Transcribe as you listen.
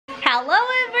Hello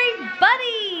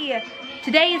everybody!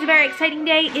 Today is a very exciting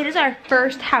day. It is our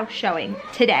first house showing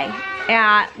today.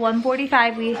 At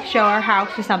 1:45 we show our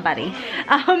house to somebody.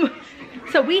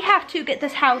 So we have to get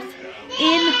this house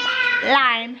in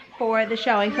line for the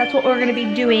showing. So that's what we're gonna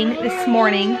be doing this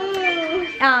morning.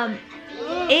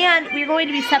 And we're going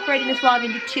to be separating this vlog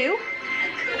into two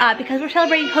because we're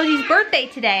celebrating Posey's birthday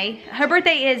today. Her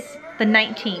birthday is the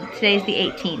 19th, today's the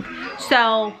 18th.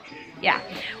 So yeah,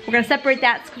 we're gonna separate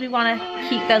that because we wanna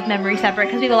keep those memories separate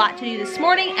because we have a lot to do this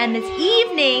morning, and this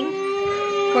evening,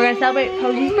 we're gonna celebrate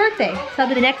Posey's birthday. So that'll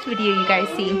be the next video you guys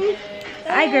see.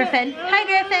 Hi Griffin, hi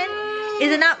Griffin.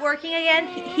 Is it not working again?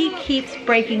 He keeps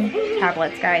breaking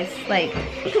tablets, guys. Like,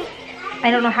 I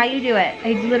don't know how you do it.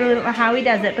 I literally don't know how he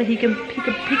does it, but he could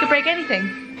break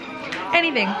anything.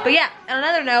 Anything. But yeah, on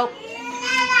another note,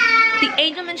 the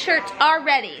Angelman shirts are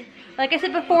ready. Like I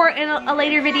said before in a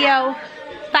later video,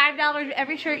 $5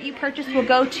 every shirt you purchase will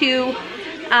go to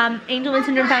Angelman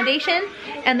Syndrome Foundation,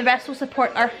 and the rest will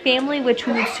support our family, which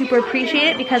we would super appreciate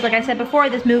it because, like I said before,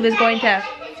 this move is going to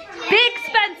be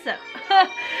expensive.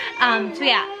 So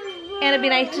yeah, and it'd be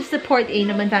nice to support the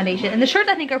Angelman Foundation. And the shirts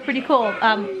I think are pretty cool.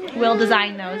 We'll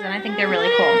design those, and I think they're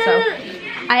really cool. So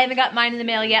I haven't got mine in the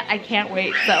mail yet. I can't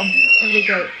wait. So it'll be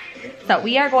great. So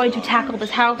we are going to tackle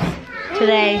this house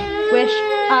today. Wish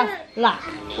us luck.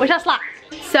 Wish us luck.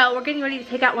 So we're getting ready to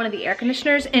take out one of the air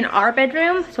conditioners in our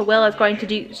bedroom. So Will is going to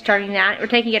do starting that. We're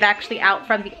taking it actually out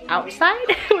from the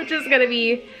outside, which is gonna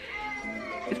be,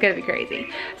 it's gonna be crazy.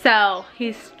 So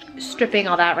he's stripping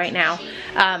all that right now.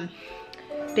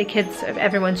 The kids,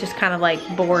 everyone's just kind of like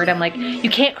bored. I'm like, you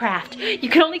can't craft. You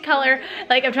can only color.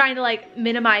 Like, I'm trying to like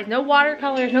minimize no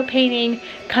watercolors, no painting,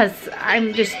 because I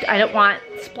don't want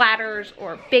splatters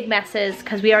or big messes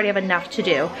because we already have enough to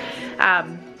do.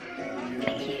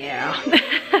 Yeah.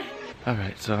 All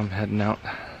right, so I'm heading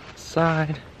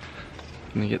outside.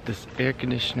 I'm gonna get this air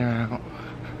conditioner out.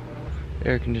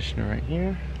 Air conditioner right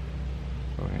here.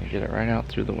 We're gonna get it right out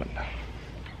through the window.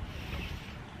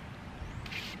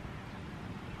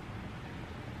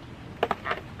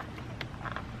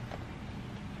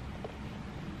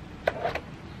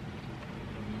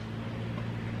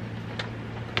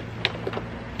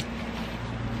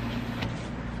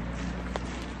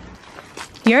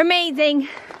 You're amazing.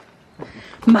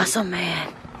 Muscle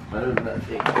man. Alright.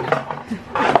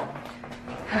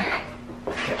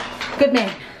 Good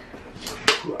man.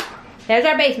 There's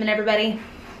our basement, everybody.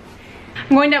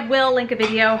 I'm going to have Will link a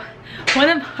video. One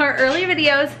of our earlier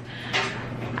videos,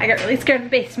 I got really scared of the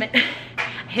basement.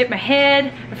 I hit my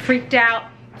head, I freaked out.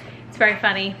 It's very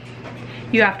funny.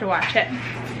 You have to watch it.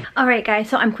 Alright guys,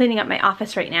 so I'm cleaning up my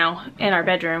office right now in our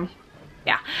bedroom.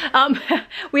 Yeah,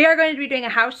 we are going to be doing a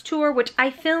house tour, which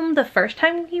I filmed the first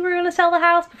time we were going to sell the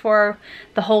house before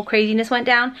the whole craziness went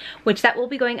down, which that will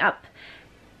be going up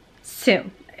soon.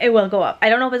 It will go up. I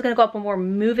don't know if it's going to go up when we're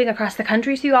moving across the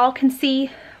country so you all can see,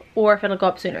 or if it'll go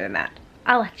up sooner than that.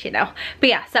 I'll let you know. But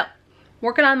yeah, so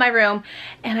working on my room,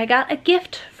 and I got a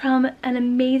gift from an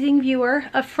amazing viewer,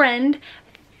 a friend.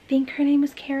 I think her name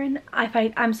was Karen.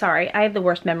 I'm sorry, I have the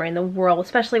worst memory in the world,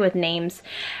 especially with names.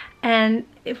 And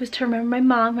it was to remember my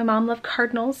mom. My mom loved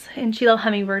cardinals, and she loved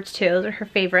hummingbirds too. Those are her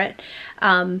favorite.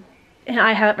 And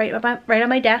I have it right on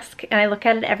my desk, and I look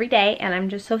at it every day, and I'm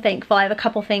just so thankful. I have a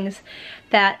couple things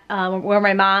that were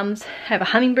my mom's. I have a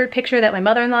hummingbird picture that my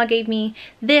mother-in-law gave me.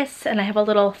 This, and I have a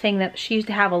little thing that she used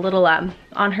to have a little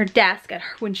on her desk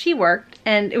when she worked,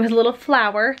 and it was a little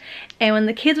flower. And when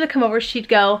the kids would come over, she'd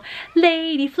go,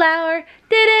 "Lady flower,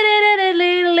 da-da-da-da-da,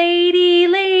 little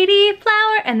lady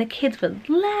flower," and the kids would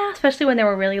laugh, especially when they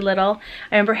were really little.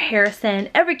 I remember Harrison.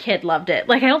 Every kid loved it.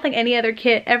 Like, I don't think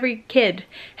every kid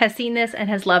has seen this and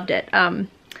has loved it.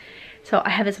 So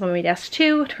I have this on my desk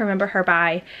too to remember her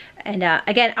by. And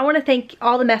again, I want to thank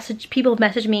all the people who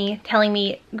messaged me telling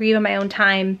me grieve on my own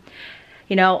time,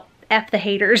 you know, F the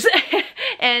haters.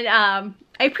 And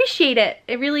I appreciate it.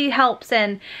 It really helps.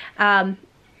 And I've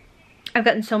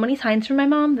gotten so many signs from my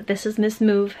mom that this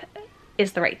move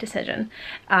is the right decision.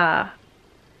 I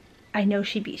know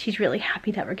she's really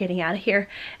happy that we're getting out of here.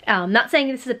 Not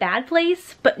saying this is a bad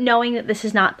place, but knowing that this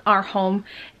is not our home,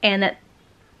 and that,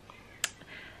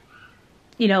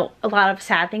 you know, a lot of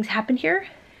sad things happen here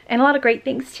and a lot of great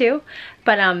things too.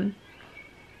 But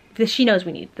she knows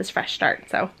we need this fresh start.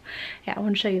 So yeah, I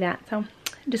want to show you that. So I'm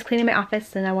just cleaning my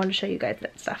office, and I want to show you guys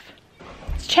that stuff.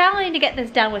 It's challenging to get this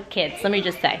done with kids, let me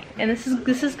just say. And this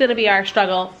is gonna be our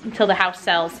struggle until the house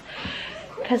sells.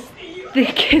 Because the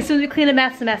kids, when we clean a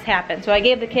mess, the mess happens. So I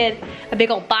gave the kid a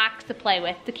big old box to play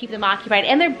with to keep them occupied,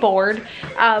 and they're bored.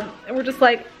 And we're just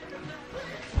like,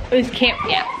 we just can't,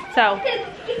 yeah. So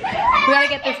we gotta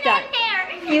get this done.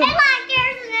 You,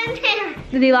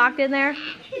 did he lock in there?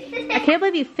 I can't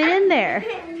believe you fit in there.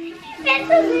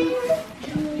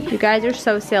 You guys are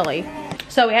so silly.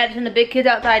 So we had to send the big kids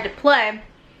outside to play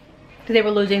because they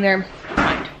were losing their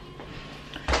mind.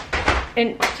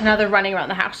 And so now they're running around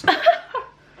the house.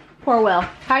 Poor Will.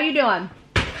 How you doing?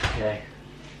 Okay.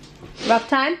 Rough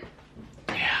time?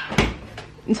 Yeah.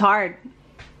 It's hard.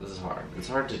 This is hard. It's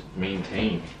hard to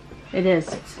maintain. It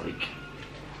is. It's like,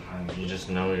 you just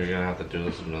know you're gonna have to do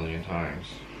this a million times.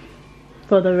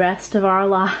 For the rest of our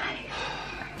lives.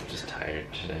 I'm just tired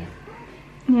today.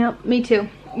 Yep, me too.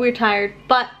 We're tired,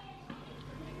 but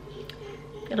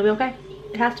it'll be okay.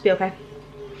 It has to be okay.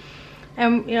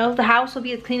 And you know, the house will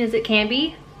be as clean as it can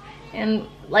be. And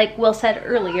like Will said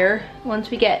earlier, once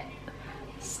we get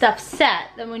stuff set,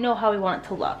 then we know how we want it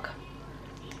to look.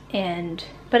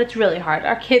 But it's really hard.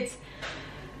 Our kids,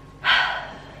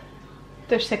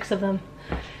 there's 6 of them.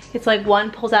 It's like one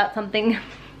pulls out something,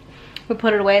 we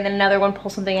put it away, and then another one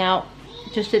pulls something out.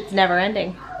 It's never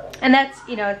ending. And that's,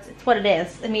 you know, it's what it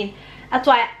is. I mean, that's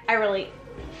why I really,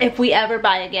 if we ever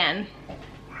buy again,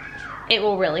 it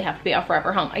will really have to be our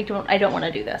forever home. I don't want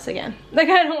to do this again. Like,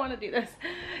 I don't want to do this.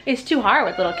 It's too hard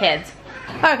with little kids.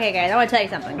 Okay guys, I want to tell you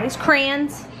something. These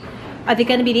crayons are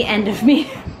going to be the end of me.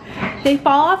 They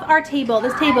fall off our table,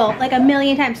 this table, like a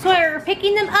million times. Sawyer, we're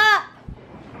picking them up.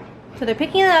 So they're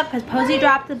picking it up because Posey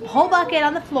dropped the whole bucket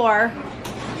on the floor.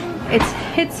 I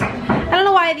don't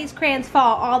know why these crayons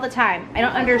fall all the time. I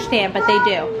don't understand, but they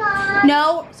do.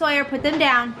 No, Sawyer, put them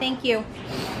down. Thank you.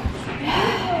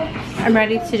 I'm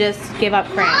ready to just give up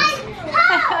crayons.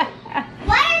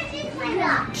 Why is she playing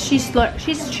up?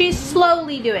 She's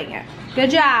slowly doing it. Good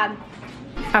job.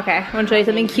 Okay, I want to show you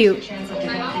something cute.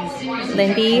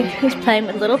 Lindy is playing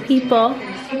with little people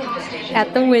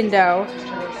at the window.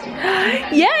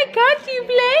 Yeah, I caught you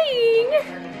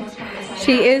playing.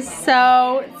 She is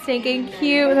so stinking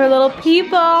cute with her little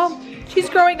people. She's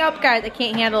growing up, guys. I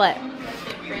can't handle it.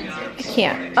 I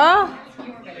can't. Oh,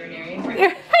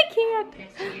 I can't.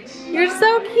 You're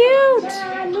so cute.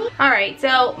 All right,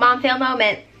 so mom fail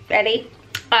moment. Ready?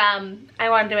 I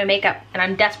want to do my makeup, and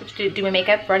I'm desperate to do my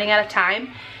makeup. Running out of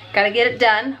time. Gotta get it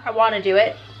done. I want to do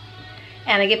it.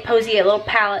 And I give Posey a little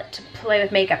palette to play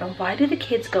with makeup. And why do the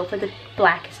kids go for the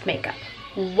blackest makeup?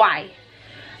 Why?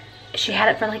 She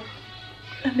had it for like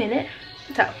a minute.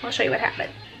 So I'll show you what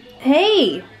happened.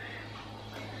 Hey,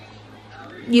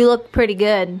 you look pretty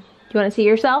good. You want to see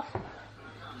yourself?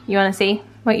 You want to see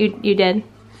what you did?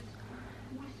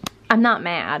 I'm not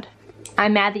mad.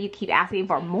 I'm mad that you keep asking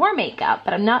for more makeup,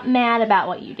 but I'm not mad about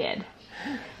what you did.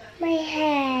 My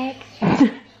head.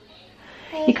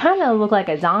 You kind of look like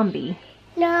a zombie.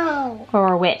 No.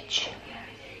 Or a witch.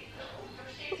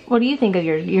 What do you think of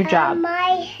your job?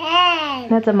 My head.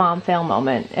 That's a mom fail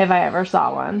moment, if I ever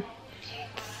saw one.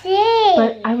 See.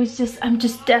 But I'm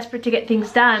just desperate to get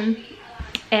things done.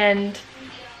 And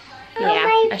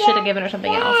yeah, I should have given her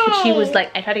something else. But she was like,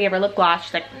 I tried to give her lip gloss.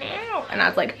 She's like, no. And I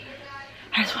was like,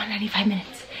 I just want 95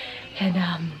 minutes.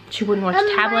 And she wouldn't watch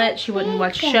tablet. She wouldn't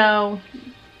watch show.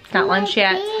 It's not lunch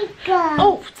yet.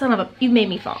 Oh, son of a, you made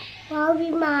me fall.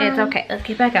 It's okay. Let's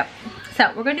get back up.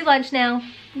 So we're gonna do lunch now.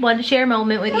 Wanted to share a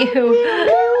moment with you.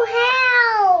 New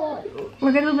house.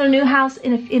 We're gonna move to a new house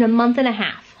in a month and a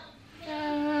half.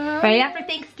 Right after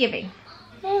Thanksgiving.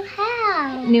 New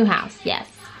house. New house, yes.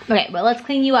 Okay, well let's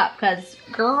clean you up, cause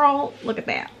girl, look at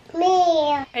that. Me.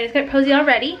 I just got Posey all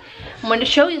ready. I wanted to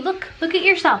show you. Look at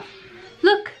yourself.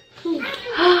 Look.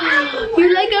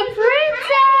 You're like a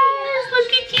princess.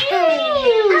 Look at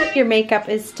you. Your makeup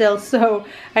is still so,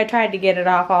 I tried to get it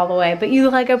off all the way, but you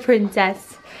look like a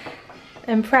princess.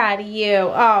 I'm proud of you.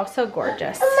 Oh, so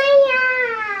gorgeous.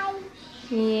 Oh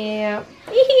my eye. Yeah.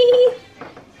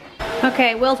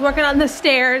 Okay, Will's working on the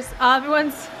stairs.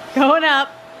 Everyone's going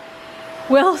up.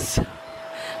 We're so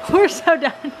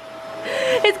done.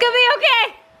 It's gonna be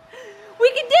okay.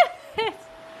 We can do it.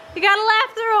 You gotta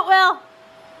laugh through it, Will.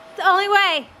 It's the only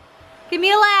way. Give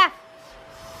me a laugh.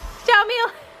 Show me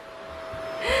a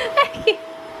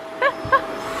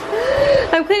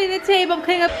I'm cleaning the table, I'm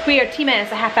cleaning up. We are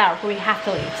T-minus a half hour before we have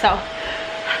to leave, so.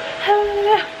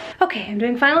 Okay, I'm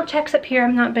doing final checks up here.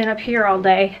 I've not been up here all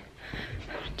day.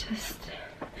 Just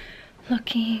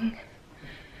looking.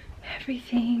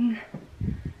 Everything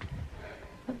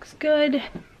looks good.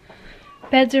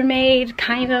 Beds are made,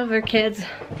 kind of, they're kids.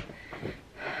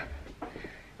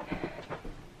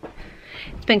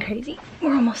 It's been crazy.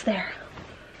 We're almost there.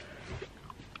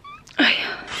 Oh,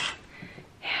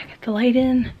 yeah, get the light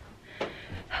in.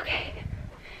 Okay.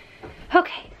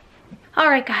 Okay. All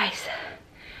right, guys.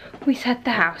 We set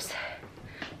the house.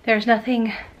 There's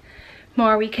nothing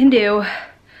more we can do.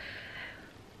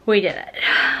 we did it.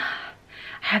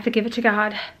 I have to give it to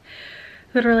God.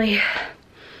 Literally,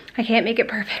 I can't make it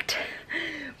perfect,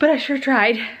 but I sure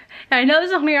tried. And I know this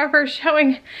is only our first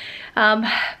showing, but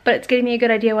it's getting me a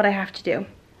good idea what I have to do.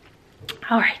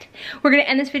 All right, we're gonna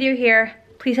end this video here.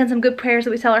 Please send some good prayers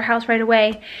that we sell our house right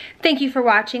away. Thank you for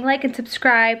watching. Like and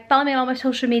subscribe. Follow me on all my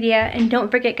social media. And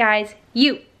don't forget, guys,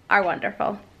 you are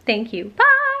wonderful. Thank you.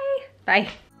 Bye. Bye.